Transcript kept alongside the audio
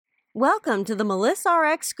Welcome to the Melissa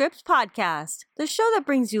RX Scripts podcast, the show that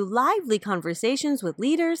brings you lively conversations with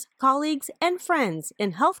leaders, colleagues, and friends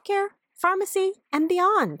in healthcare, pharmacy, and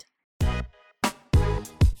beyond.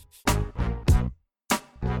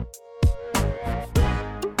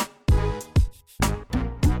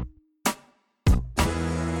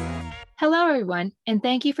 Hello, everyone, and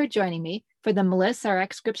thank you for joining me for the Melissa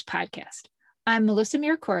RX Scripts podcast. I'm Melissa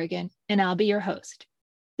Muir Corrigan, and I'll be your host.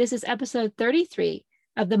 This is episode 33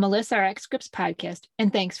 of the Melissa RX Scripts podcast,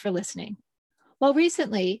 and thanks for listening. Well,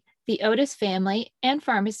 recently, the Otis family and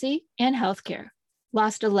pharmacy and healthcare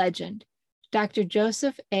lost a legend, Dr.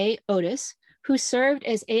 Joseph A. Otis, who served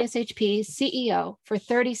as ASHP's CEO for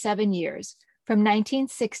 37 years, from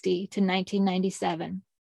 1960 to 1997.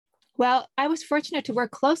 Well, I was fortunate to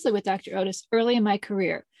work closely with Dr. Otis early in my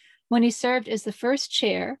career when he served as the first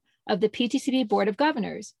chair of the PTCB Board of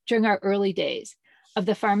Governors during our early days of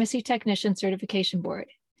the Pharmacy Technician Certification Board.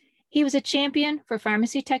 He was a champion for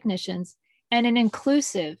pharmacy technicians and an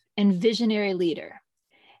inclusive and visionary leader.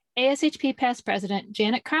 ASHP past president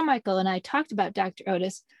Janet Carmichael and I talked about Dr.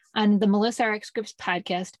 Otis on the Melissa RX Scripts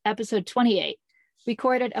podcast, episode 28,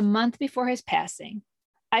 recorded a month before his passing.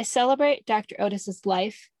 I celebrate Dr. Otis's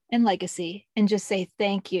life and legacy and just say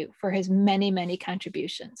thank you for his many, many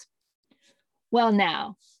contributions. Well,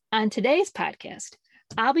 now, on today's podcast,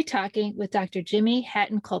 I'll be talking with Dr. Jimmy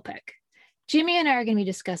Hatton-Klopek. Jimmy and I are going to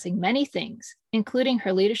be discussing many things, including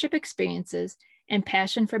her leadership experiences and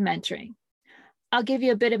passion for mentoring. I'll give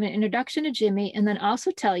you a bit of an introduction to Jimmy and then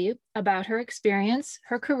also tell you about her experience,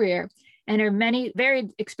 her career, and her many varied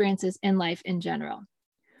experiences in life in general.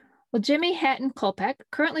 Well, Jimmy Hatton-Klopek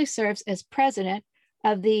currently serves as president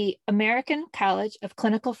of the American College of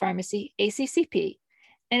Clinical Pharmacy, ACCP,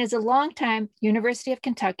 and is a longtime University of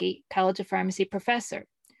Kentucky College of Pharmacy professor,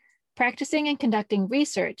 practicing and conducting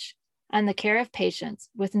research on the care of patients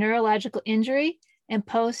with neurological injury and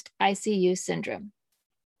post-ICU syndrome.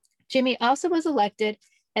 Jimmy also was elected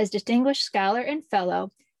as Distinguished Scholar and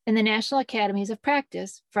Fellow in the National Academies of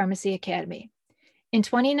Practice Pharmacy Academy. In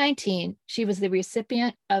 2019, she was the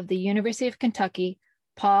recipient of the University of Kentucky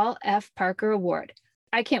Paul F. Parker Award.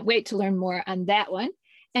 I can't wait to learn more on that one.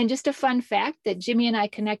 And just a fun fact that Jimmy and I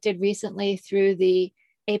connected recently through the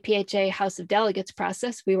APHA House of Delegates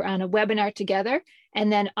process. We were on a webinar together and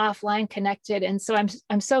then offline connected. And so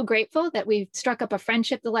I'm so grateful that we've struck up a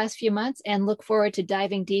friendship the last few months and look forward to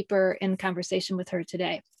diving deeper in conversation with her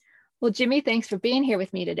today. Well, Jimmy, thanks for being here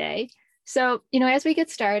with me today. So, as we get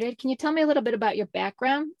started, can you tell me a little bit about your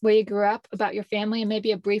background, where you grew up, about your family, and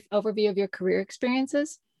maybe a brief overview of your career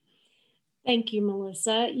experiences? Thank you,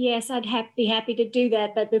 Melissa. Yes, I'd be happy to do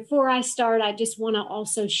that. But before I start, I just want to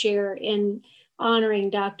also share in honoring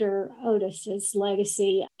Dr. Otis's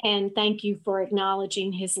legacy and thank you for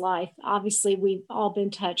acknowledging his life. Obviously, we've all been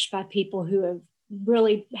touched by people who have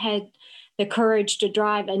really had the courage to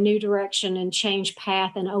drive a new direction and change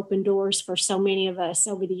path and open doors for so many of us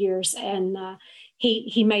over the years. And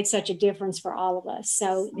he made such a difference for all of us.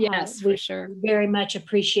 So yes, we for sure. very much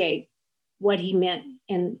appreciate what he meant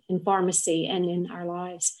in pharmacy and in our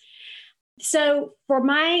lives. So for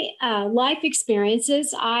my life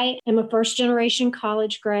experiences, I am a first-generation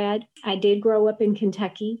college grad. I did grow up in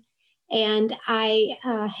Kentucky, and I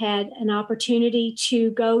had an opportunity to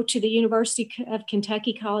go to the University of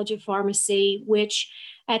Kentucky College of Pharmacy, which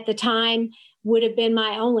at the time would have been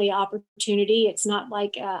my only opportunity. It's not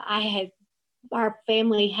like our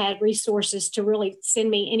family had resources to really send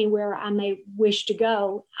me anywhere I may wish to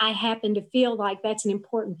go. I happen to feel like that's an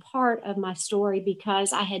important part of my story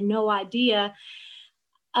because I had no idea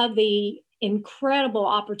of the incredible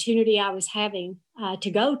opportunity I was having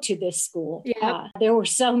to go to this school. Yep. There were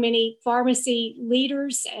so many pharmacy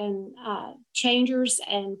leaders and changers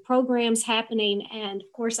and programs happening. And of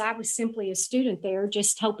course, I was simply a student there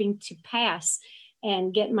just hoping to pass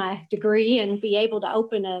and get my degree and be able to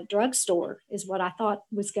open a drugstore is what I thought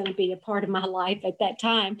was going to be a part of my life at that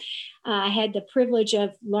time. I had the privilege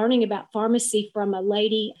of learning about pharmacy from a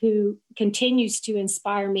lady who continues to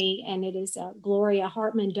inspire me, and it is Gloria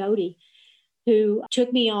Hartman Doty, who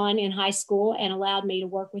took me on in high school and allowed me to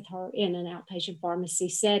work with her in an outpatient pharmacy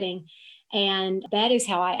setting. And that is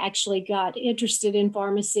how I actually got interested in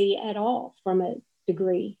pharmacy at all from a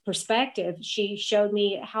degree perspective. She showed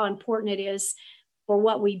me how important it is for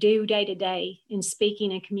what we do day to day in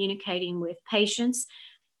speaking and communicating with patients.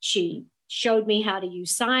 She showed me how to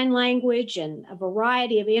use sign language and a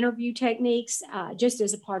variety of interview techniques just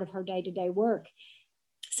as a part of her day-to-day work.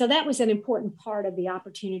 So that was an important part of the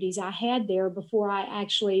opportunities I had there before I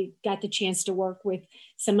actually got the chance to work with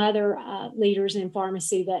some other leaders in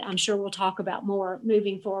pharmacy that I'm sure we'll talk about more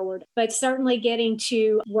moving forward. But certainly getting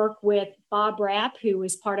to work with Bob Rapp, who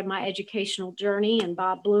was part of my educational journey, and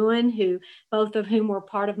Bob Bluen, who both of whom were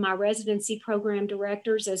part of my residency program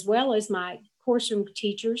directors, as well as my course room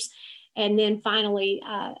teachers. And then finally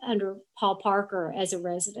under Paul Parker as a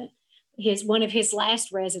resident. One of his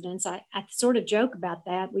last residents, I sort of joke about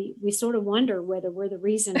that. We sort of wonder whether we're the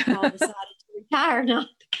reason Paul decided to retire or not.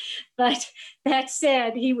 But that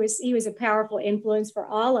said, he was a powerful influence for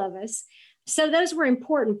all of us. So those were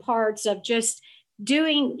important parts of just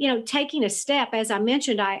doing, taking a step. As I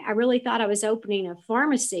mentioned, I really thought I was opening a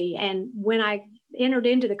pharmacy. And when I entered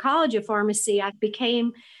into the College of Pharmacy, I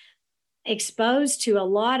became exposed to a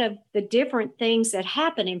lot of the different things that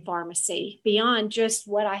happen in pharmacy beyond just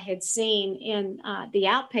what I had seen in the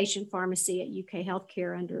outpatient pharmacy at UK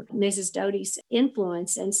Healthcare under Mrs. Doty's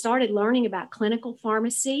influence, and started learning about clinical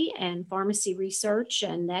pharmacy and pharmacy research.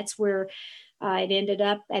 And that's where it ended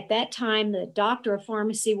up. At that time, the Doctor of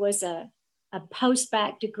Pharmacy was a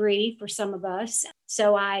post-bac degree for some of us.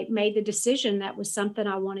 So I made the decision that was something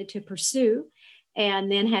I wanted to pursue,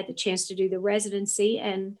 and then had the chance to do the residency,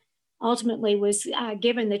 and ultimately was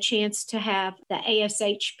given the chance to have the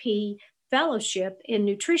ASHP fellowship in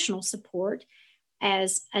nutritional support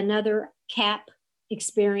as another CAP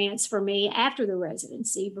experience for me after the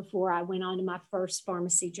residency, before I went on to my first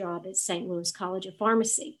pharmacy job at St. Louis College of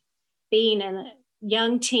Pharmacy. Being in a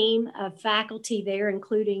young team of faculty there,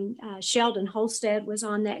 including Sheldon Holstead was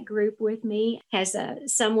on that group with me as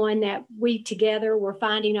someone that we together were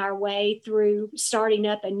finding our way through starting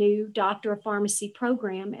up a new Doctor of Pharmacy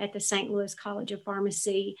program at the St. Louis College of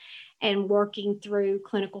Pharmacy, and working through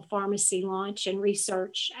clinical pharmacy launch and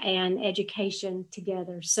research and education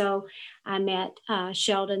together. So I met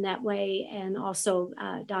Sheldon that way, and also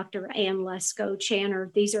Dr. Ann Lesko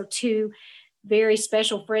Channer. These are two very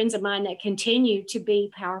special friends of mine that continue to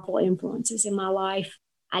be powerful influences in my life.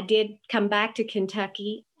 I did come back to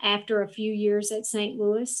Kentucky after a few years at St.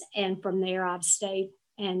 Louis, and from there I've stayed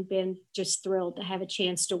and been just thrilled to have a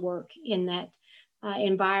chance to work in that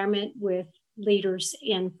environment with leaders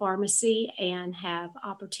in pharmacy, and have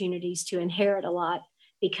opportunities to inherit a lot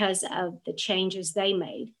because of the changes they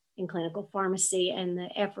made in clinical pharmacy and the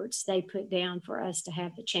efforts they put down for us to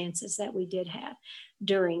have the chances that we did have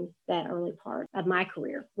during that early part of my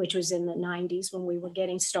career, which was in the 90s when we were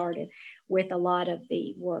getting started with a lot of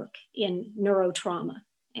the work in neurotrauma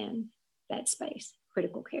and that space,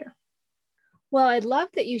 critical care. Well, I love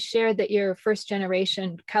that you shared that you're a first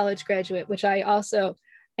generation college graduate, which I also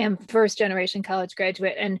am first generation college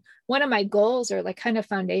graduate. And one of my goals, or like kind of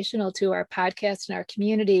foundational to our podcast and our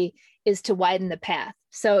community, is to widen the path.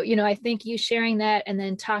 So, I think you sharing that and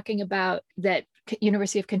then talking about that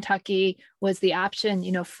University of Kentucky was the option,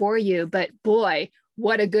 for you, but boy,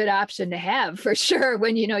 what a good option to have for sure.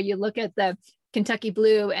 When, you look at the Kentucky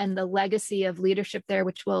Blue and the legacy of leadership there,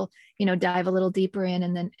 which we'll, dive a little deeper in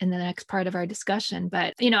the next part of our discussion.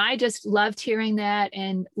 But, I just loved hearing that,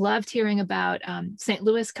 and loved hearing about St.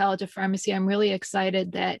 Louis College of Pharmacy. I'm really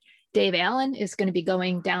excited that Dave Allen is going to be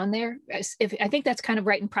going down there. I think that's kind of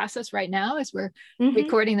right in process right now as we're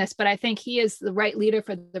recording this, but I think he is the right leader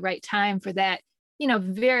for the right time for that,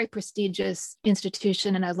 very prestigious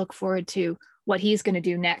institution. And I look forward to what he's going to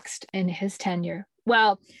do next in his tenure.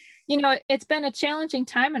 Well, it's been a challenging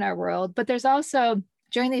time in our world, but there's also,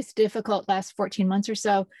 during these difficult last 14 months or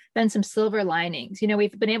so, been some silver linings.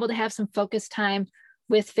 We've been able to have some focused time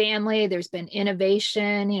with family. There's been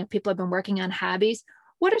innovation. People have been working on hobbies.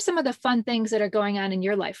 What are some of the fun things that are going on in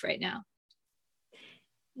your life right now?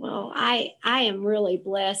 Well, I am really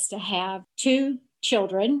blessed to have two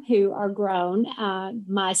children who are grown.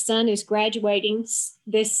 My son is graduating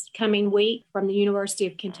this coming week from the University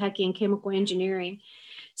of Kentucky in chemical engineering.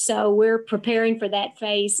 So we're preparing for that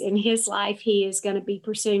phase in his life. He is going to be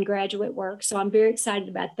pursuing graduate work. So I'm very excited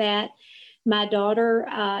about that. My daughter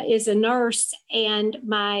is a nurse, and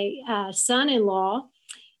my son-in-law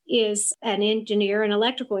is an engineer, an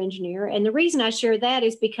electrical engineer. And the reason I share that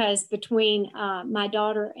is because between my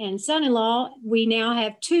daughter and son-in-law, we now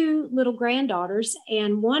have two little granddaughters,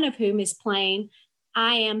 and one of whom is playing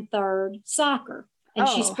I Am Third soccer. And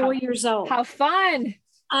she's 4 years old. How fun.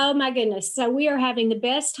 Oh my goodness. So we are having the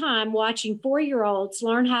best time watching 4-year-olds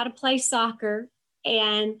learn how to play soccer.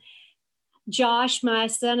 And Josh, my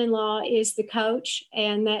son-in-law, is the coach,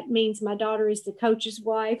 and that means my daughter is the coach's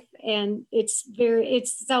wife. And it's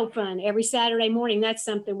so fun. Every Saturday morning, that's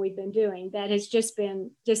something we've been doing. That has just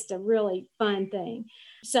been a really fun thing.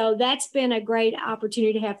 So that's been a great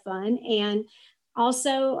opportunity to have fun. And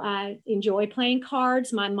Also, I enjoy playing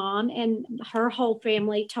cards. My mom and her whole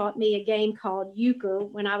family taught me a game called euchre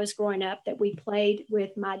when I was growing up that we played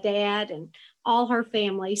with my dad and all her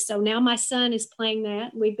family. So now my son is playing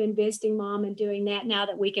that. We've been visiting mom and doing that now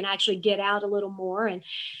that we can actually get out a little more.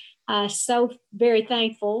 And so very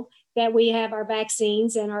thankful that we have our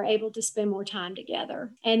vaccines and are able to spend more time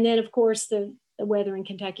together. And then, of course, the weather in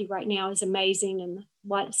Kentucky right now is amazing,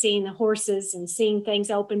 and seeing the horses and seeing things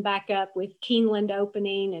open back up with Keeneland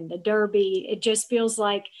opening and the Derby, it just feels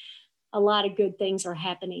like a lot of good things are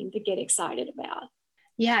happening to get excited about.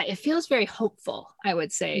 Yeah, it feels very hopeful, I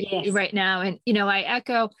would say, yes. right now. And, I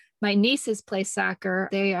echo, my nieces play soccer.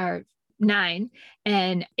 They are 9,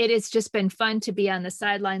 and it has just been fun to be on the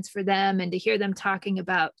sidelines for them and to hear them talking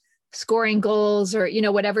about scoring goals or,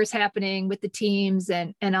 whatever's happening with the teams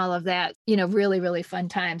and all of that, really, really fun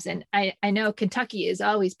times. And I know Kentucky is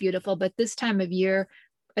always beautiful, but this time of year,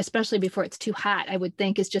 especially before it's too hot, I would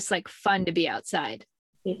think is just like fun to be outside.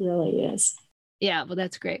 It really is. Yeah, well,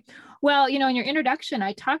 that's great. Well, in your introduction,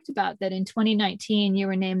 I talked about that in 2019, you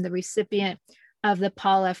were named the recipient of the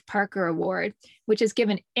Paul F. Parker Award, which is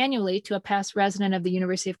given annually to a past resident of the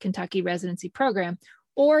University of Kentucky residency program,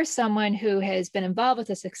 or someone who has been involved with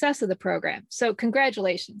the success of the program. So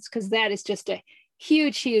congratulations, because that is just a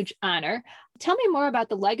huge, huge honor. Tell me more about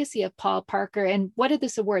the legacy of Paul Parker and what did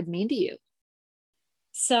this award mean to you?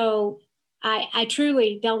 So I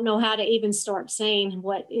truly don't know how to even start saying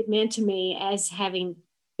what it meant to me as having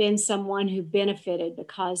been someone who benefited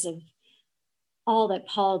because of all that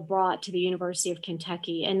Paul brought to the University of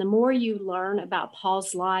Kentucky. And the more you learn about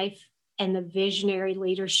Paul's life and the visionary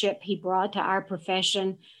leadership he brought to our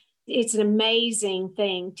profession, it's an amazing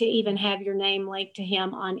thing to even have your name linked to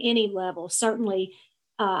him on any level. Certainly,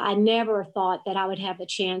 I never thought that I would have the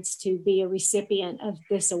chance to be a recipient of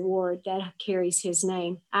this award that carries his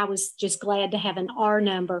name. I was just glad to have an R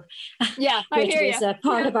number, which was a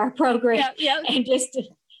part of our program, and just to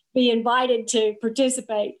be invited to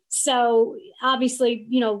participate. So obviously,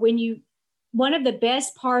 one of the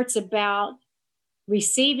best parts about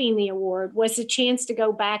receiving the award was a chance to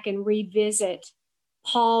go back and revisit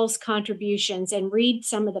Paul's contributions and read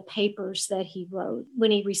some of the papers that he wrote when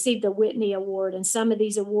he received the Whitney Award, and some of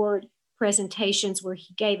these award presentations where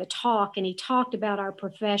he gave a talk and he talked about our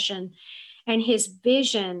profession and his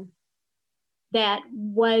vision that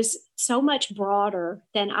was so much broader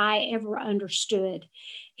than I ever understood.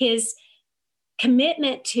 His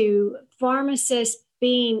commitment to pharmacists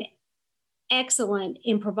being excellent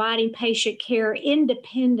in providing patient care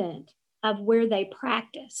independent of where they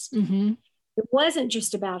practiced. Mm-hmm. It wasn't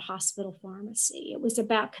just about hospital pharmacy. It was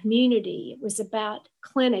about community. It was about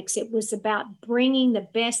clinics. It was about bringing the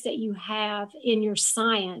best that you have in your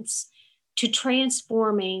science to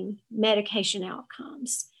transforming medication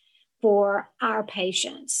outcomes for our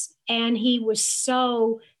patients. And he was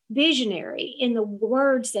so visionary in the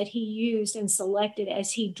words that he used and selected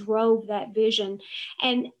as he drove that vision.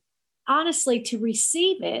 And honestly, to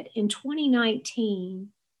receive it in 2019,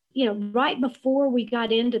 right before we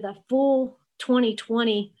got into the full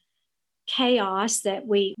 2020 chaos that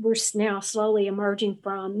we're now slowly emerging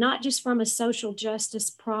from, not just from a social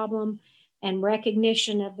justice problem and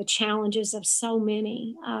recognition of the challenges of so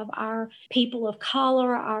many of our people of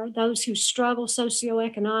color, those who struggle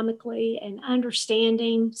socioeconomically, and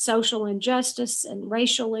understanding social injustice and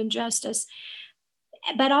racial injustice,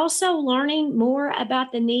 but also learning more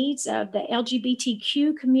about the needs of the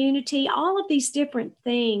LGBTQ community, all of these different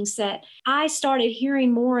things that I started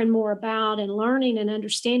hearing more and more about and learning and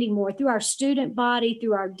understanding more through our student body,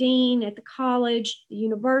 through our dean at the college, the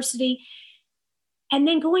university. And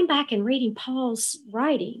then going back and reading Paul's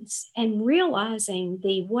writings and realizing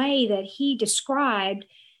the way that he described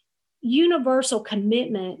universal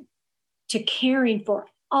commitment to caring for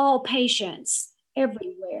all patients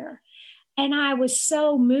everywhere. And I was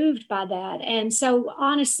so moved by that. And so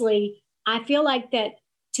honestly, I feel like that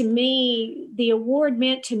to me, the award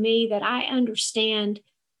meant to me that I understand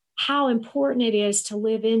how important it is to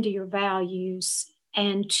live into your values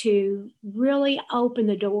and to really open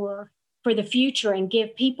the door for the future and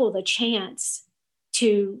give people the chance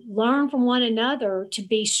to learn from one another, to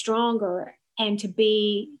be stronger and to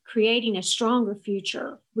be creating a stronger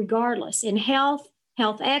future, regardless in health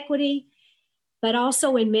equity, but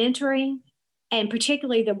also in mentoring, and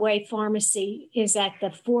particularly the way pharmacy is at the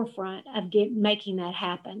forefront of making that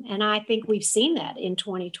happen. And I think we've seen that in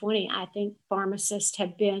 2020. I think pharmacists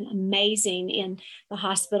have been amazing in the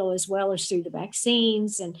hospital as well as through the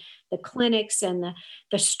vaccines and the clinics and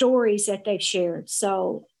the stories that they've shared.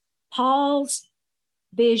 So Paul's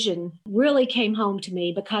vision really came home to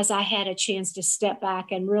me because I had a chance to step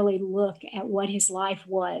back and really look at what his life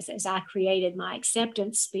was as I created my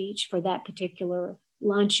acceptance speech for that particular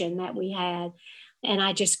luncheon that we had. And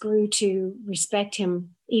I just grew to respect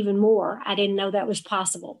him even more. I didn't know that was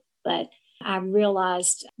possible, but I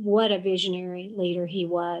realized what a visionary leader he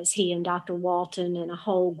was. He and Dr. Walton and a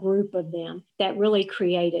whole group of them that really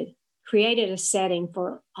created a setting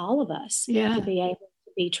for all of us to be able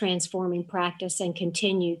to be transforming practice and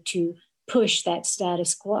continue to push that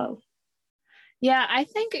status quo. Yeah, I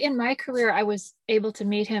think in my career, I was able to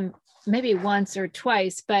meet him maybe once or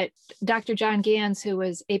twice, but Dr. John Gans, who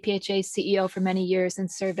was APHA's CEO for many years and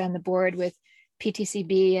served on the board with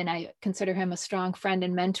PTCB, and I consider him a strong friend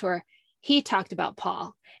and mentor, he talked about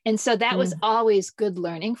Paul. And so that was always good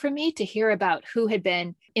learning for me to hear about who had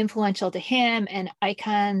been influential to him and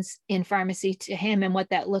icons in pharmacy to him and what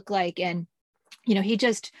that looked like. And, he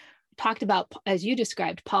just talked about, as you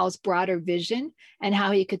described, Paul's broader vision and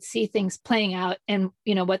how he could see things playing out and,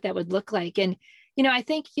 what that would look like. And, I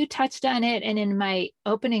think you touched on it. And in my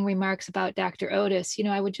opening remarks about Dr. Otis,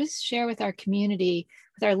 I would just share with our community,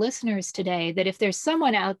 with our listeners today, that if there's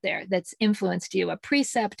someone out there that's influenced you, a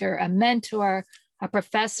preceptor, a mentor, a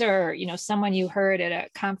professor, someone you heard at a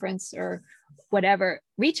conference or whatever,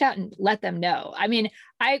 reach out and let them know. I mean,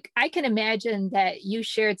 I can imagine that you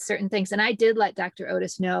shared certain things, and I did let Dr.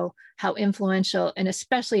 Otis know how influential, and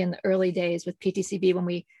especially in the early days with PTCB when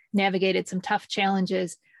we navigated some tough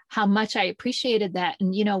challenges, how much I appreciated that.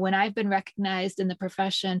 And, when I've been recognized in the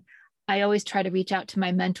profession, I always try to reach out to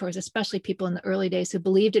my mentors, especially people in the early days who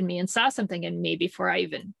believed in me and saw something in me before I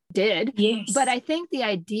even did. Yes. But I think the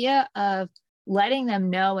idea of letting them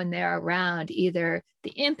know when they're around either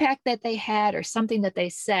the impact that they had or something that they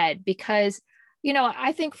said, because,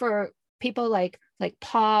 I think for people like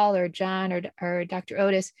Paul or John or Dr.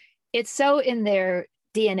 Otis, it's so in their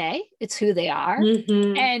DNA, it's who they are.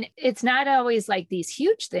 Mm-hmm. And it's not always like these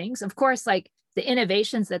huge things. Of course, like the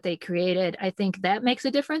innovations that they created, I think that makes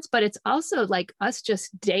a difference, but it's also like us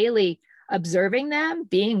just daily observing them,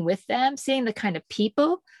 being with them, seeing the kind of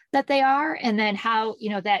people that they are, and then how,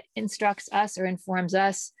 that instructs us or informs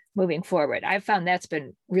us moving forward. I've found that's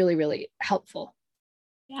been really, really helpful.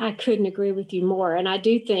 I couldn't agree with you more. And I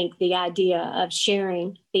do think the idea of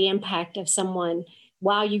sharing the impact of someone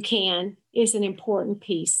while you can is an important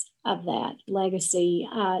piece of that legacy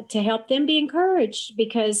to help them be encouraged,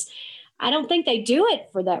 because I don't think they do it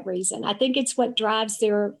for that reason. I think it's what drives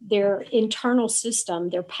their internal system,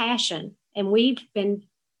 their passion. And we've been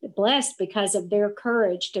blessed because of their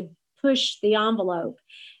courage to push the envelope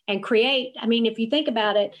and create. I mean, if you think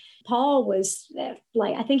about it, Paul was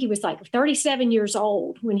I think he was 37 years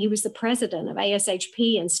old when he was the president of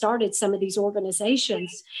ASHP and started some of these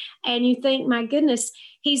organizations. And you think, my goodness,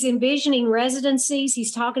 he's envisioning residencies.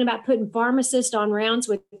 He's talking about putting pharmacists on rounds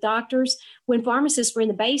with doctors when pharmacists were in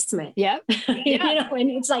the basement. Yep. Yeah. And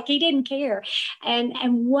it's like he didn't care. And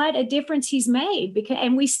what a difference he's made,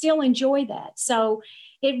 and we still enjoy that. So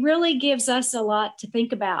it really gives us a lot to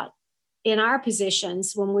think about in our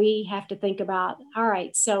positions when we have to think about, all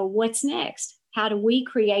right, so what's next? How do we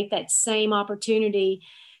create that same opportunity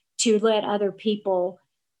to let other people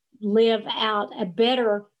live out a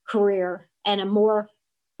better career and a more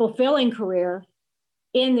fulfilling career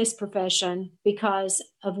in this profession because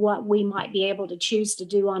of what we might be able to choose to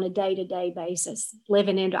do on a day-to-day basis,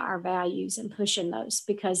 living into our values and pushing those,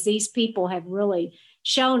 because these people have really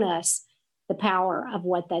shown us the power of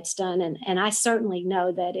what that's done. And I certainly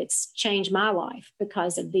know that it's changed my life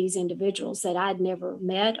because of these individuals that I'd never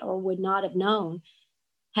met or would not have known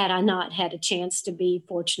had I not had a chance to be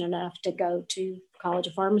fortunate enough to go to College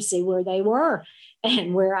of Pharmacy where they were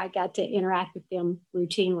and where I got to interact with them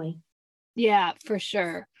routinely. Yeah, for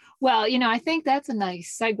sure. Well, I think that's a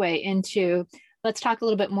nice segue into, let's talk a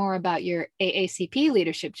little bit more about your AACP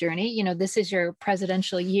leadership journey. This is your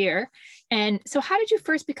presidential year. And so how did you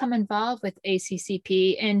first become involved with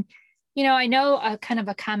ACCP? And, I know a kind of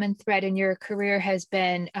a common thread in your career has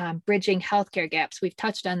been bridging healthcare gaps. We've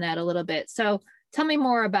touched on that a little bit. So tell me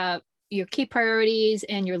more about your key priorities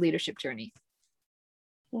and your leadership journey.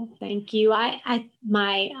 Well, thank you.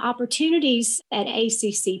 My opportunities at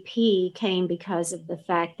ACCP came because of the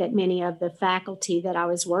fact that many of the faculty that I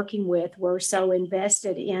was working with were so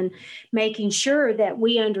invested in making sure that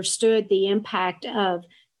we understood the impact of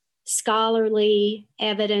scholarly,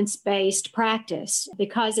 evidence-based practice.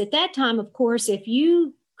 Because at that time, of course, if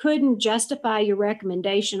you couldn't justify your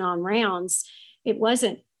recommendation on rounds, it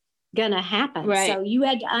wasn't going to happen. Right. So you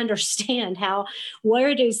had to understand where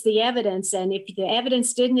is the evidence, and if the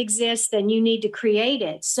evidence didn't exist, then you need to create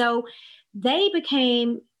it. So they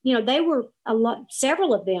became they were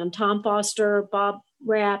several of them, Tom Foster, Bob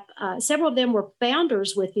Rapp, several of them were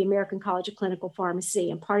founders with the American College of Clinical Pharmacy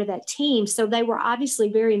and part of that team. So they were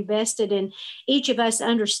obviously very invested in each of us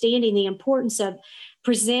understanding the importance of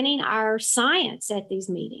presenting our science at these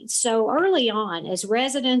meetings. So early on, as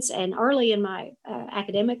residents and early in my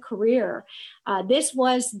academic career, this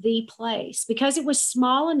was the place because it was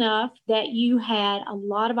small enough that you had a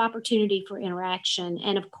lot of opportunity for interaction.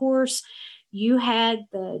 And of course, you had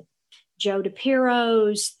the Joe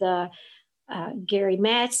DiPieros, the Gary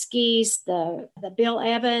Matskes, the Bill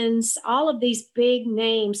Evans, all of these big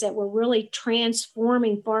names that were really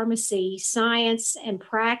transforming pharmacy science and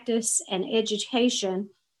practice and education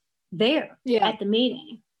there at the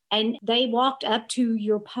meeting. And they walked up to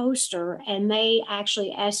your poster and they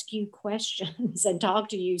actually asked you questions and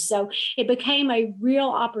talked to you. So it became a real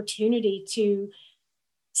opportunity to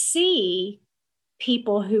see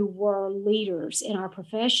people who were leaders in our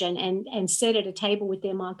profession and sit at a table with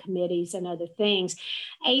them on committees and other things.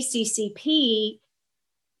 ACCP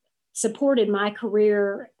supported my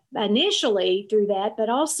career initially through that, but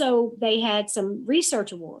also they had some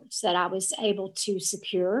research awards that I was able to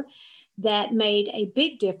secure that made a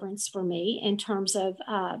big difference for me in terms of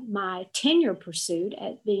my tenure pursuit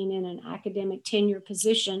at being in an academic tenure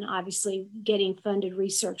position. Obviously, getting funded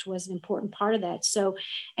research was an important part of that. So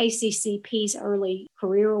ACCP's early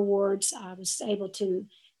career awards, I was able to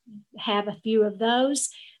have a few of those,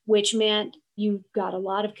 which meant you got a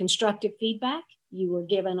lot of constructive feedback. You were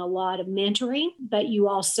given a lot of mentoring, but you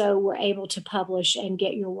also were able to publish and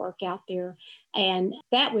get your work out there. And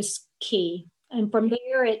that was key. And from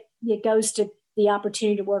there, it goes to the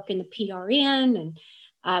opportunity to work in the PRN. And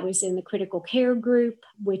I was in the critical care group,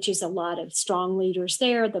 which is a lot of strong leaders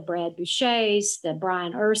there, the Brad Bouchers, the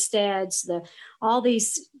Brian Ersteds, all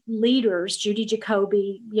these leaders, Judy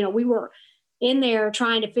Jacoby. We were in there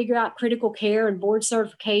trying to figure out critical care and board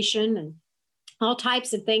certification and all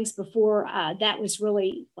types of things before that was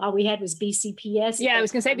really, all we had was BCPS. Yeah, I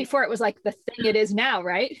was going to say before it was like the thing it is now,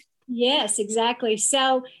 right? Yes, exactly.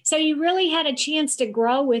 So you really had a chance to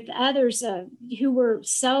grow with others who were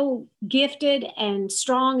so gifted and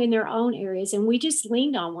strong in their own areas, and we just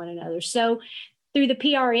leaned on one another. So through the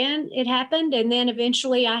PRN, it happened, and then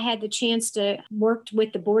eventually I had the chance to work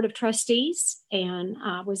with the Board of Trustees, and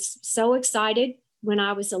I was so excited when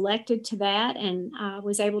I was elected to that, and I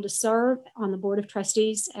was able to serve on the Board of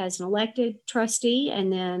Trustees as an elected trustee,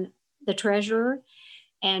 and then the treasurer,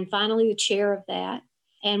 and finally the chair of that.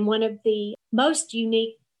 And one of the most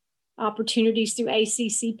unique opportunities through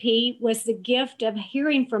ACCP was the gift of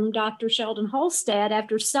hearing from Dr. Sheldon Holstad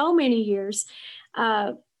after so many years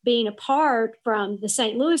being apart from the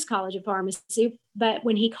St. Louis College of Pharmacy. But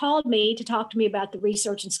when he called me to talk to me about the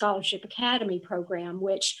Research and Scholarship Academy program,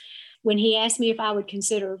 which when he asked me if I would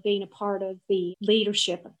consider being a part of the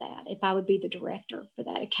leadership of that, if I would be the director for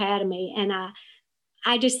that academy. And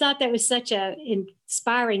I just thought that was such an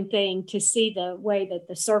inspiring thing to see the way that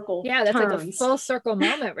the circle that's turns. like a full circle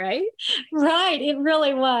moment, right? Right. It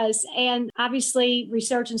really was. And obviously,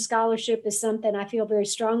 research and scholarship is something I feel very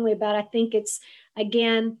strongly about. I think it's,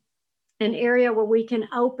 again, an area where we can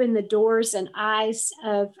open the doors and eyes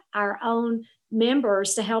of our own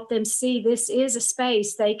members to help them see this is a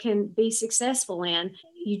space they can be successful in.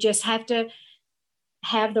 You just have to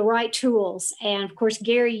have the right tools. And of course,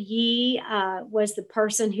 Gary Yee was the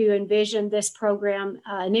person who envisioned this program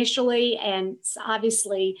initially. And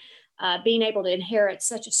obviously, being able to inherit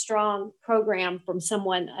such a strong program from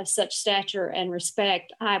someone of such stature and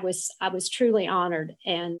respect, I was truly honored.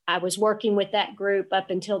 And I was working with that group up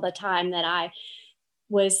until the time that I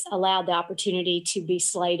was allowed the opportunity to be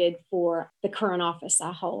slated for the current office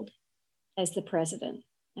I hold as the president.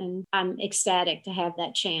 And I'm ecstatic to have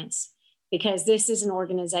that chance, because this is an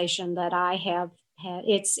organization that I have had.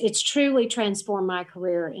 It's truly transformed my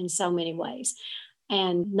career in so many ways.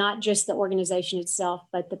 And not just the organization itself,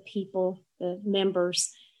 but the people, the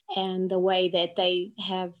members, and the way that they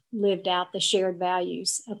have lived out the shared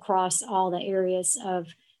values across all the areas of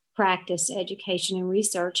practice, education, and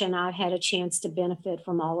research. And I've had a chance to benefit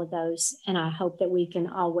from all of those. And I hope that we can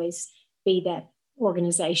always be that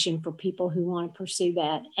organization for people who want to pursue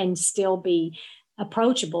that and still be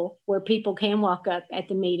approachable, where people can walk up at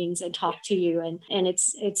the meetings and talk to you. And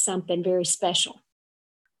it's something very special.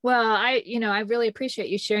 Well, I really appreciate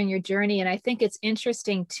you sharing your journey. And I think it's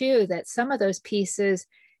interesting too, that some of those pieces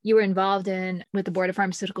you were involved in with the Board of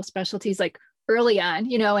Pharmaceutical Specialties, like early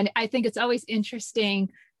on, and I think it's always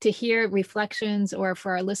interesting to hear reflections, or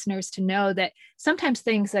for our listeners to know that sometimes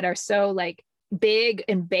things that are so like big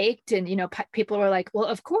and baked. And, people were like, well,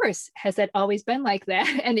 of course, has that always been like that?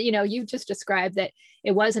 And, you just described that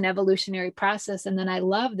it was an evolutionary process. And then I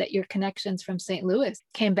love that your connections from St. Louis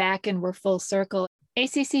came back and were full circle.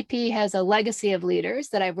 ACCP has a legacy of leaders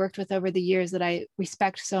that I've worked with over the years that I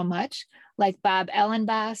respect so much, like Bob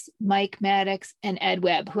Ellenboss, Mike Maddox, and Ed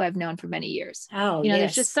Webb, who I've known for many years. Oh, yes.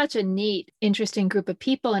 There's just such a neat, interesting group of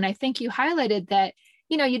people. And I think you highlighted that,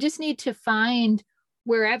 you just need to find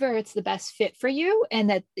wherever it's the best fit for you. And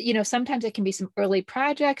that, sometimes it can be some early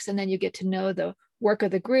projects, and then you get to know the work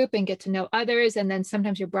of the group and get to know others. And then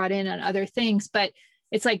sometimes you're brought in on other things, but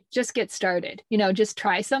it's like, just get started, just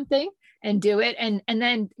try something and do it. And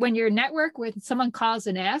then when your network, when someone calls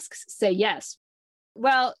and asks, say yes.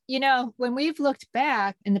 Well, when we've looked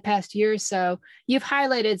back in the past year or so, you've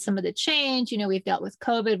highlighted some of the change. We've dealt with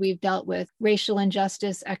COVID, we've dealt with racial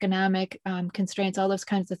injustice, economic constraints, all those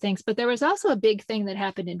kinds of things. But there was also a big thing that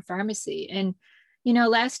happened in pharmacy. And,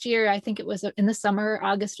 last year, I think it was in the summer,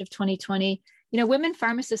 August of 2020, women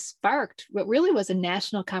pharmacists sparked what really was a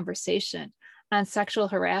national conversation on sexual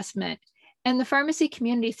harassment. And the pharmacy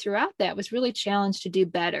community throughout that was really challenged to do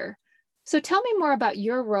better. So tell me more about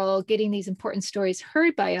your role getting these important stories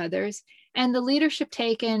heard by others and the leadership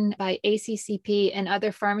taken by ACCP and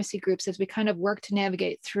other pharmacy groups as we kind of work to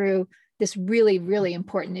navigate through this really, really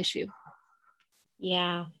important issue.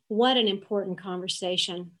 Yeah, what an important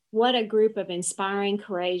conversation. What a group of inspiring,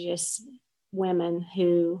 courageous women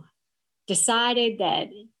who decided that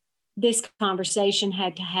this conversation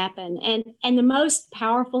had to happen. And the most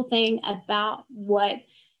powerful thing about what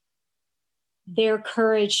their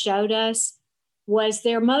courage showed us was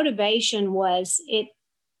their motivation was it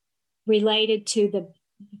related to the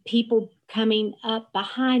people coming up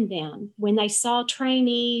behind them when they saw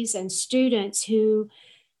trainees and students who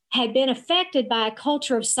had been affected by a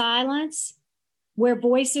culture of silence where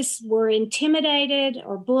voices were intimidated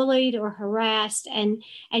or bullied or harassed, and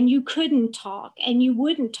you couldn't talk and you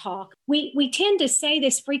wouldn't talk. We tend to say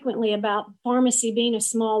this frequently about pharmacy being a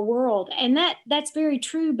small world, and that's very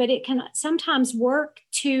true, but it can sometimes work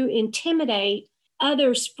to intimidate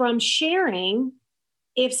others from sharing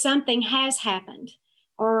if something has happened,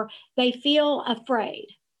 or they feel afraid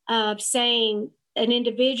of saying an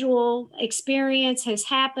individual experience has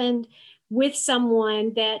happened with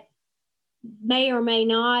someone that may or may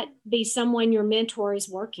not be someone your mentor is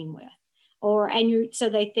working with, so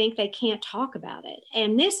they think they can't talk about it.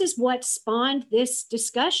 And this is what spawned this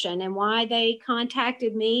discussion and why they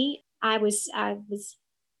contacted me. I was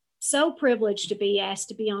so privileged to be asked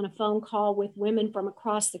to be on a phone call with women from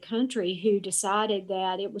across the country who decided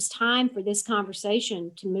that it was time for this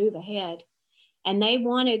conversation to move ahead. And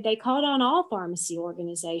they called on all pharmacy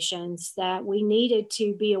organizations that we needed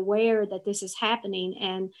to be aware that this is happening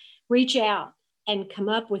and reach out and come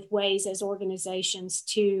up with ways as organizations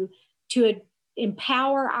to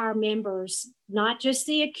empower our members, not just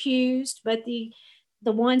the accused, but the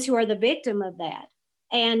ones who are the victim of that,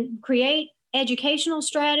 and create educational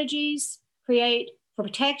strategies, create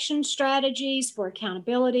protection strategies for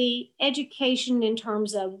accountability, education in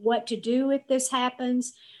terms of what to do if this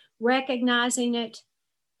happens, recognizing it,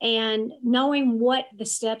 and knowing what the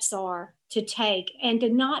steps are to take and to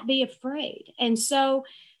not be afraid. And so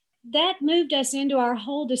that moved us into our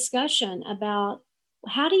whole discussion about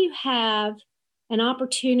how do you have an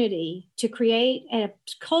opportunity to create a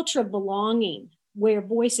culture of belonging where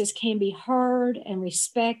voices can be heard and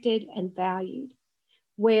respected and valued,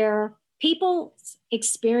 where people's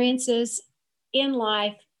experiences in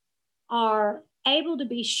life are able to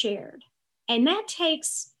be shared. And that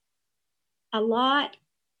takes a lot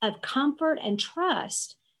of comfort and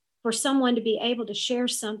trust for someone to be able to share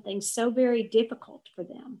something so very difficult for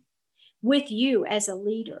them with you as a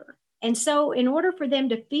leader. And so in order for them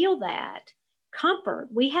to feel that comfort,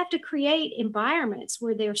 we have to create environments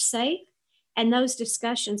where they're safe and those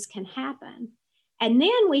discussions can happen. And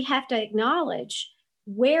then we have to acknowledge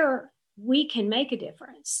where we can make a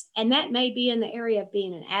difference. And that may be in the area of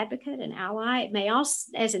being an advocate, an ally. It may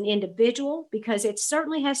also as an individual, because it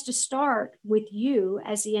certainly has to start with you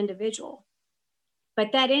as the individual.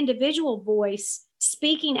 But that individual voice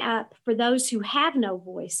speaking up for those who have no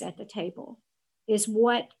voice at the table is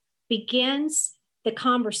what begins the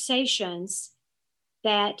conversations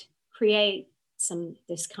that create some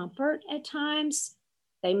discomfort at times.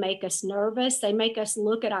 They make us nervous. They make us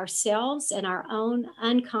look at ourselves and our own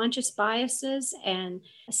unconscious biases and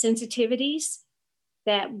sensitivities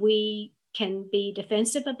that we can be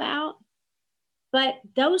defensive about. But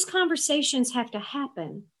those conversations have to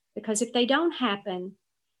happen, because if they don't happen,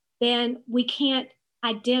 then we can't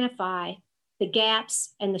identify the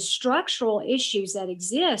gaps and the structural issues that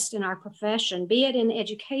exist in our profession, be it in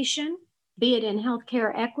education, be it in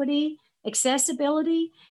healthcare equity,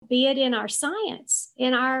 accessibility, be it in our science,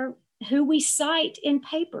 in our who we cite in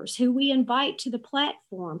papers, who we invite to the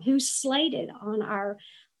platform, who's slated on our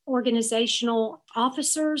organizational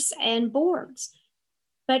officers and boards.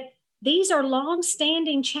 But these are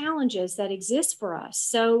long-standing challenges that exist for us.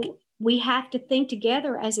 So we have to think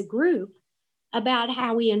together as a group about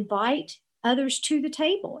how we invite others to the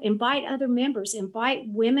table, invite other members, invite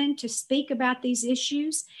women to speak about these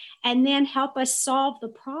issues, and then help us solve the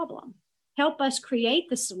problem, help us create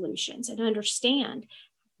the solutions and understand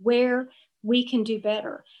where we can do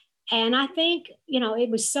better. And I think, it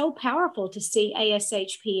was so powerful to see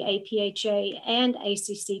ASHP, APHA, and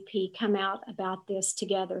ACCP come out about this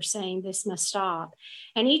together, saying this must stop.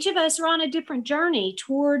 And each of us are on a different journey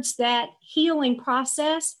towards that healing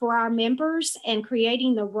process for our members and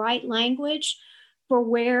creating the right language for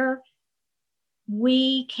where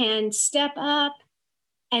we can step up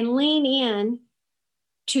and lean in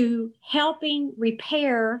to helping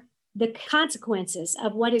repair the consequences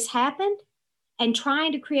of what has happened and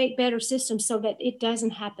trying to create better systems so that it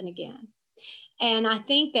doesn't happen again. And I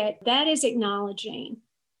think that is acknowledging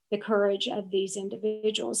the courage of these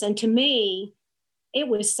individuals. And to me, it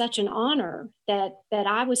was such an honor that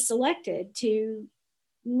I was selected to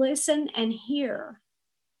listen and hear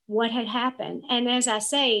what had happened. And as I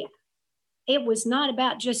say, it was not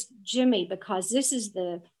about just Jimmy, because this is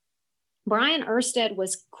Brian Ersted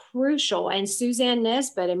was crucial, and Suzanne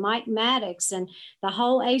Nesbitt and Mike Maddox and the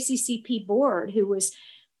whole ACCP board, who was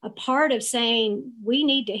a part of saying, we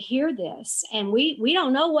need to hear this. And we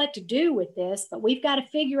don't know what to do with this, but we've got to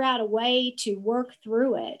figure out a way to work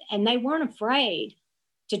through it. And they weren't afraid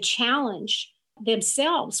to challenge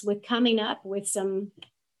themselves with coming up with some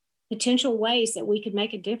potential ways that we could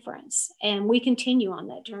make a difference. And we continue on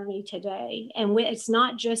that journey today. And it's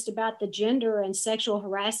not just about the gender and sexual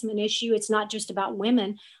harassment issue. It's not just about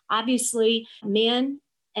women. Obviously, men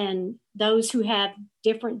and those who have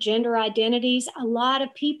different gender identities, a lot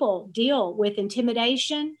of people deal with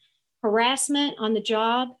intimidation, harassment on the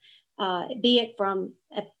job, be it from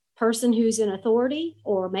a person who's in authority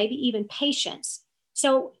or maybe even patients.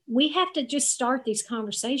 So we have to just start these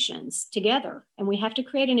conversations together, and we have to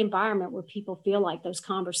create an environment where people feel like those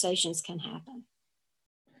conversations can happen.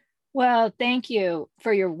 Well, thank you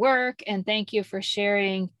for your work, and thank you for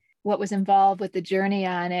sharing what was involved with the journey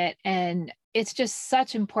on it. And it's just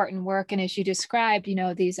such important work. And as you described,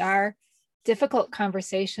 these are difficult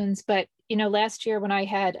conversations. But, last year when I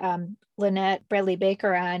had Lynette Bradley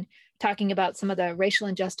Baker on, talking about some of the racial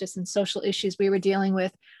injustice and social issues we were dealing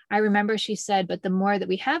with, I remember she said, but the more that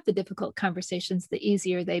we have the difficult conversations, the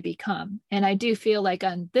easier they become. And I do feel like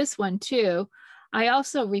on this one too, I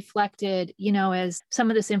also reflected, as some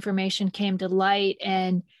of this information came to light,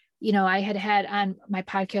 and, I had on my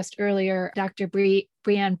podcast earlier, Dr.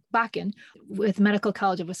 Breanne Bakken with Medical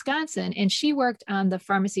College of Wisconsin, and she worked on the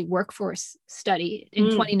pharmacy workforce study in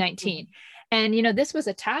 2019. And, this was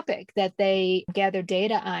a topic that they gathered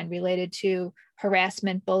data on related to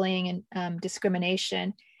harassment, bullying, and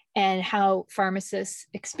discrimination, and how pharmacists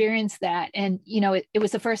experience that. And, it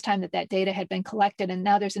was the first time that data had been collected. And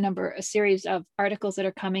now there's a series of articles that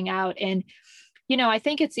are coming out. And, I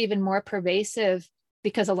think it's even more pervasive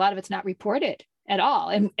because a lot of it's not reported at all.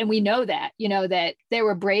 And we know that, that there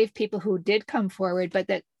were brave people who did come forward, but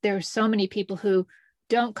that there are so many people who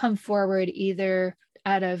don't come forward either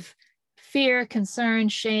out of fear, concern,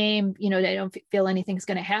 shame, they don't feel anything's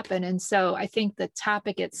going to happen. And so I think the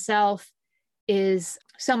topic itself is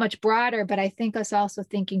so much broader, but I think us also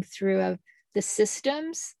thinking through of the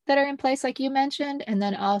systems that are in place, like you mentioned, and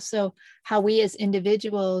then also how we as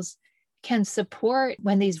individuals can support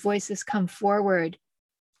when these voices come forward,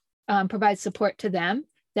 provide support to them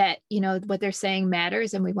that, what they're saying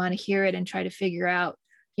matters, and we want to hear it and try to figure out,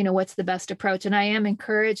 what's the best approach. And I am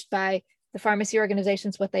encouraged by the pharmacy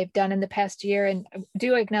organizations, what they've done in the past year, and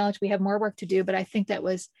do acknowledge we have more work to do. But I think that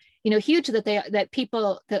was, huge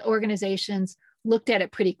that organizations looked at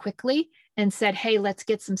it pretty quickly and said, hey, let's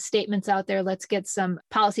get some statements out there. Let's get some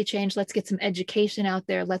policy change. Let's get some education out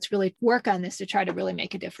there. Let's really work on this to try to really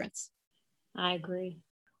make a difference. I agree.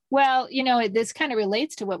 Well, this kind of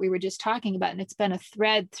relates to what we were just talking about, and it's been a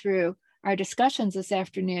thread through our discussions this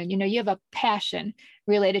afternoon. You have a passion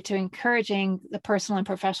related to encouraging the personal and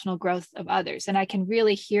professional growth of others. And I can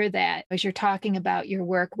really hear that as you're talking about your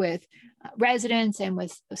work with residents and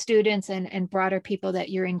with students and broader people that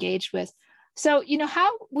you're engaged with. So,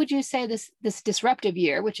 how would you say this disruptive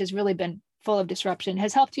year, which has really been full of disruption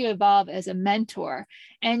has helped you evolve as a mentor.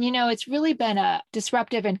 And, it's really been a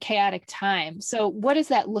disruptive and chaotic time. So what does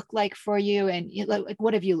that look like for you? And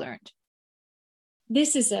what have you learned?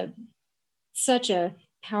 This is such a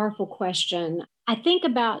powerful question. I think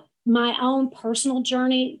about my own personal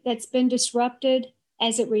journey that's been disrupted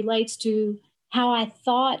as it relates to how I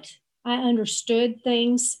thought I understood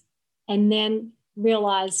things and then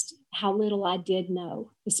realized how little I did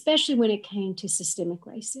know, especially when it came to systemic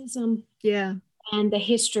racism. Yeah. And the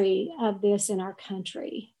history of this in our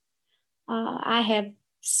country. I have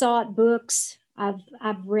sought books.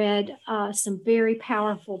 I've read some very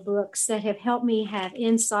powerful books that have helped me have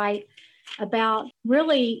insight about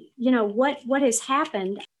really, what has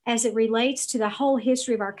happened as it relates to the whole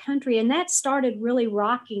history of our country. And that started really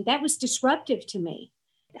rocking. That was disruptive to me.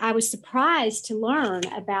 I was surprised to learn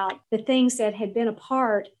about the things that had been a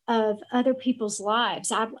part of other people's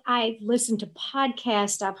lives. I've listened to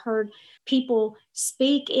podcasts. I've heard people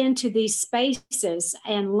speak into these spaces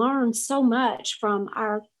and learn so much from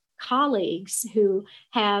our colleagues who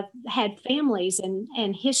have had families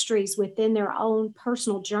and histories within their own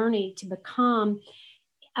personal journey to become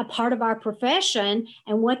a part of our profession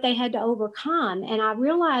and what they had to overcome. And I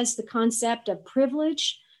realized the concept of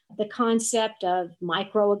privilege, the concept of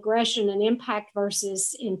microaggression and impact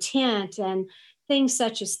versus intent and things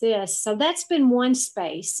such as this. So that's been one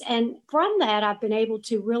space. And from that, I've been able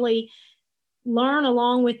to really learn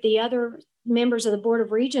along with the other members of the Board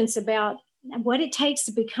of Regents about what it takes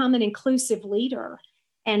to become an inclusive leader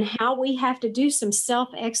and how we have to do some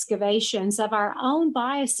self-excavations of our own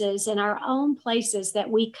biases and our own places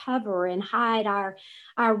that we cover and hide our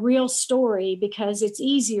real story because it's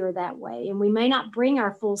easier that way. And we may not bring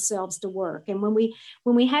our full selves to work. And when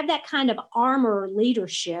we have that kind of armor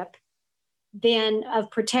leadership, then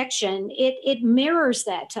of protection, it mirrors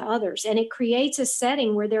that to others and it creates a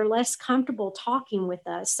setting where they're less comfortable talking with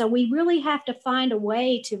us. So we really have to find a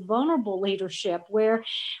way to vulnerable leadership where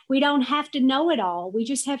we don't have to know it all. We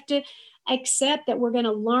just have to accept that we're going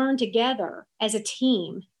to learn together as a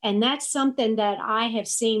team. And that's something that I have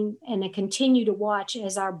seen and I continue to watch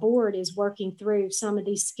as our board is working through some of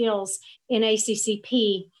these skills in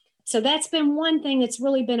ACCP. So that's been one thing that's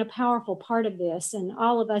really been a powerful part of this. And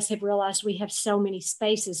all of us have realized we have so many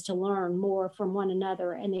spaces to learn more from one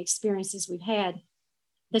another and the experiences we've had.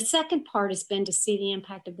 The second part has been to see the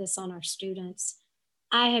impact of this on our students.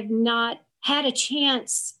 I have not had a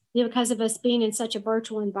chance, because of us being in such a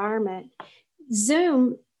virtual environment.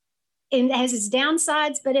 Zoom has its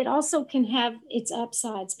downsides, but it also can have its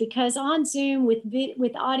upsides because on Zoom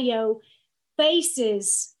with audio,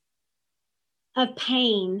 faces of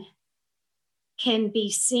pain can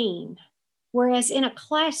be seen. Whereas in a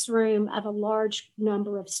classroom of a large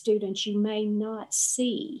number of students, you may not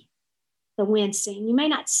see the wincing. You may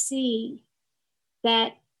not see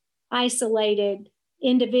that isolated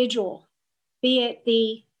individual, be it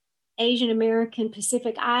the Asian American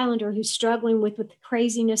Pacific Islander who's struggling with the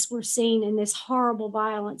craziness we're seeing in this horrible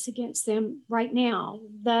violence against them right now,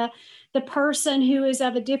 the person who is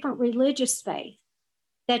of a different religious faith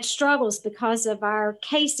that struggles because of our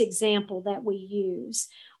case example that we use,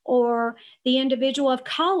 or the individual of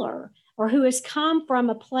color, or who has come from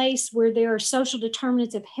a place where there are social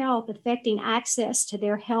determinants of health affecting access to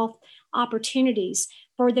their health opportunities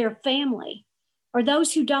for their family, or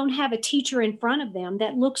those who don't have a teacher in front of them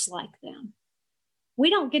that looks like them. We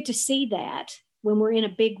don't get to see that when we're in a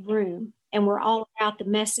big room and we're all about the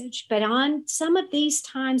message. But on some of these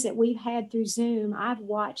times that we've had through Zoom, I've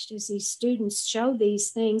watched as these students show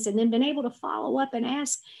these things and then been able to follow up and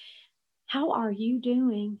ask, how are you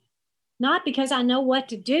doing? Not because I know what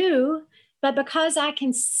to do, but because I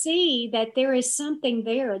can see that there is something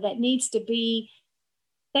there that needs to be,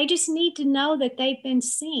 they just need to know that they've been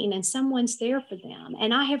seen and someone's there for them.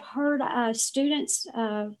 And I have heard students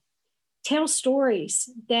tell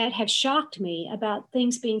stories that have shocked me about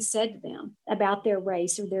things being said to them about their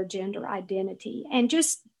race or their gender identity. And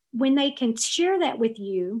just when they can share that with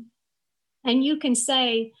you and you can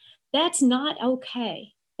say, that's not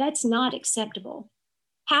okay, that's not acceptable.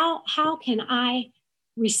 How can I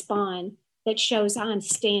respond that shows I'm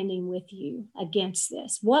standing with you against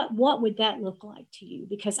this? What would that look like to you?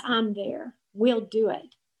 Because I'm there, we'll do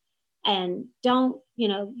it. And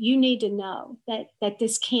you need to know that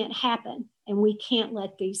this can't happen and we can't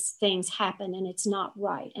let these things happen and it's not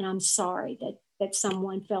right. And I'm sorry that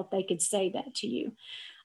someone felt they could say that to you.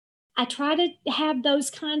 I try to have those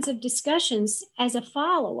kinds of discussions as a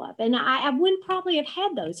follow-up. And I wouldn't probably have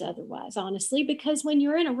had those otherwise, honestly, because when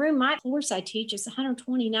you're in a room, my course I teach is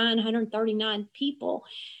 129, 139 people.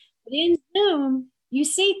 But in Zoom, you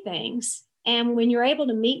see things And when you're able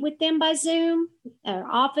to meet with them by Zoom, or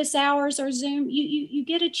office hours or Zoom, you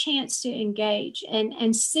get a chance to engage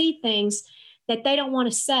and see things that they don't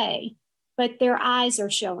want to say, but their eyes are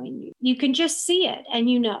showing you. You can just see it and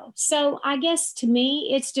you know. So I guess to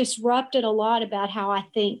me, it's disrupted a lot about how I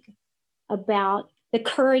think about the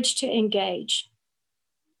courage to engage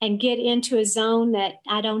and get into a zone that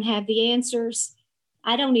I don't have the answers.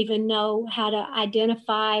 I don't even know how to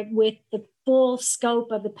identify with the full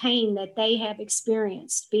scope of the pain that they have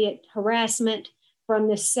experienced, be it harassment from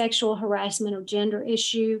the sexual harassment or gender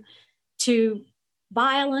issue to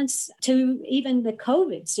violence, to even the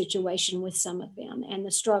COVID situation with some of them and the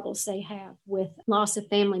struggles they have with loss of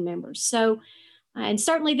family members. So, and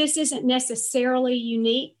certainly this isn't necessarily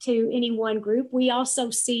unique to any one group. We also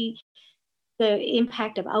see the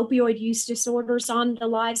impact of opioid use disorders on the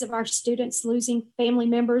lives of our students losing family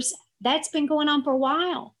members. That's been going on for a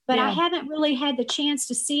while, but I haven't really had the chance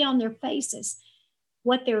to see on their faces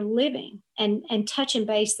what they're living and touch and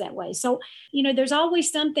base that way. So, there's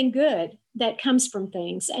always something good that comes from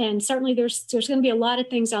things. And certainly there's going to be a lot of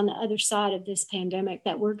things on the other side of this pandemic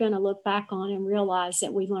that we're going to look back on and realize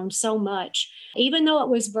that we learned so much. Even though it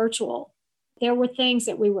was virtual, there were things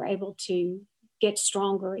that we were able to get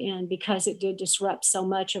stronger in because it did disrupt so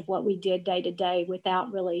much of what we did day to day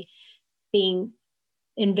without really being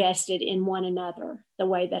invested in one another the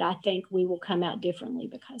way that I think we will come out differently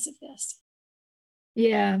because of this.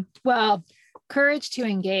 Yeah. Well, courage to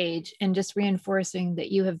engage and just reinforcing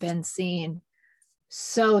that you have been seen.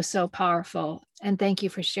 So powerful. And thank you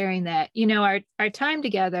for sharing that. Our time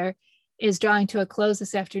together is drawing to a close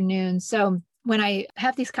this afternoon. So when I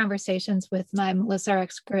have these conversations with my Melissa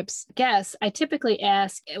RX Scripts guests, I typically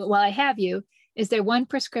ask, while I have you, is there one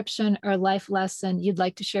prescription or life lesson you'd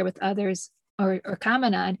like to share with others or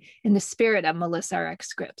comment on in the spirit of Melissa RX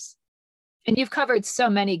Scripts? And you've covered so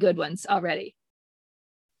many good ones already.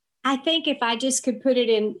 I think if I just could put it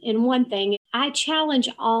in one thing, I challenge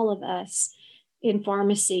all of us in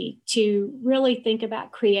pharmacy to really think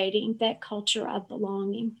about creating that culture of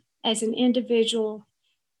belonging as an individual,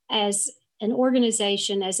 as an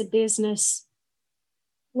organization, as a business.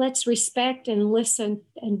 Let's respect and listen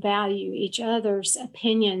and value each other's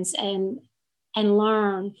opinions and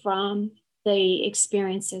learn from the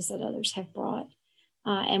experiences that others have brought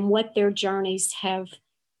and what their journeys have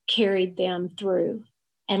carried them through.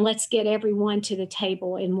 And let's get everyone to the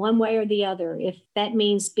table in one way or the other, if that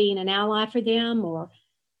means being an ally for them or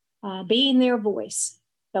being their voice.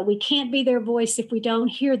 But we can't be their voice if we don't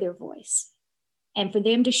hear their voice. And for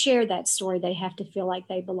them to share that story, they have to feel like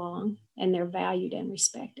they belong and they're valued and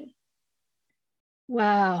respected.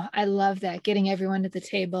 Wow, I love that. Getting everyone to the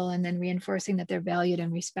table and then reinforcing that they're valued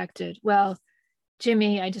and respected. Well,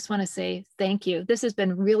 Jimmy, I just want to say thank you. This has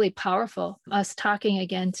been really powerful, us talking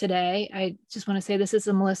again today. I just want to say this is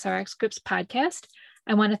the Melissa RX Scripts podcast.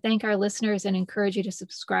 I want to thank our listeners and encourage you to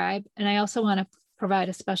subscribe. And I also want to provide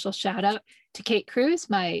a special shout out to Kate Cruz,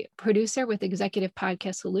 my producer with Executive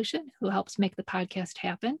Podcast Solution, who helps make the podcast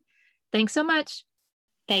happen. Thanks so much.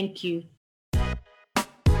 Thank you.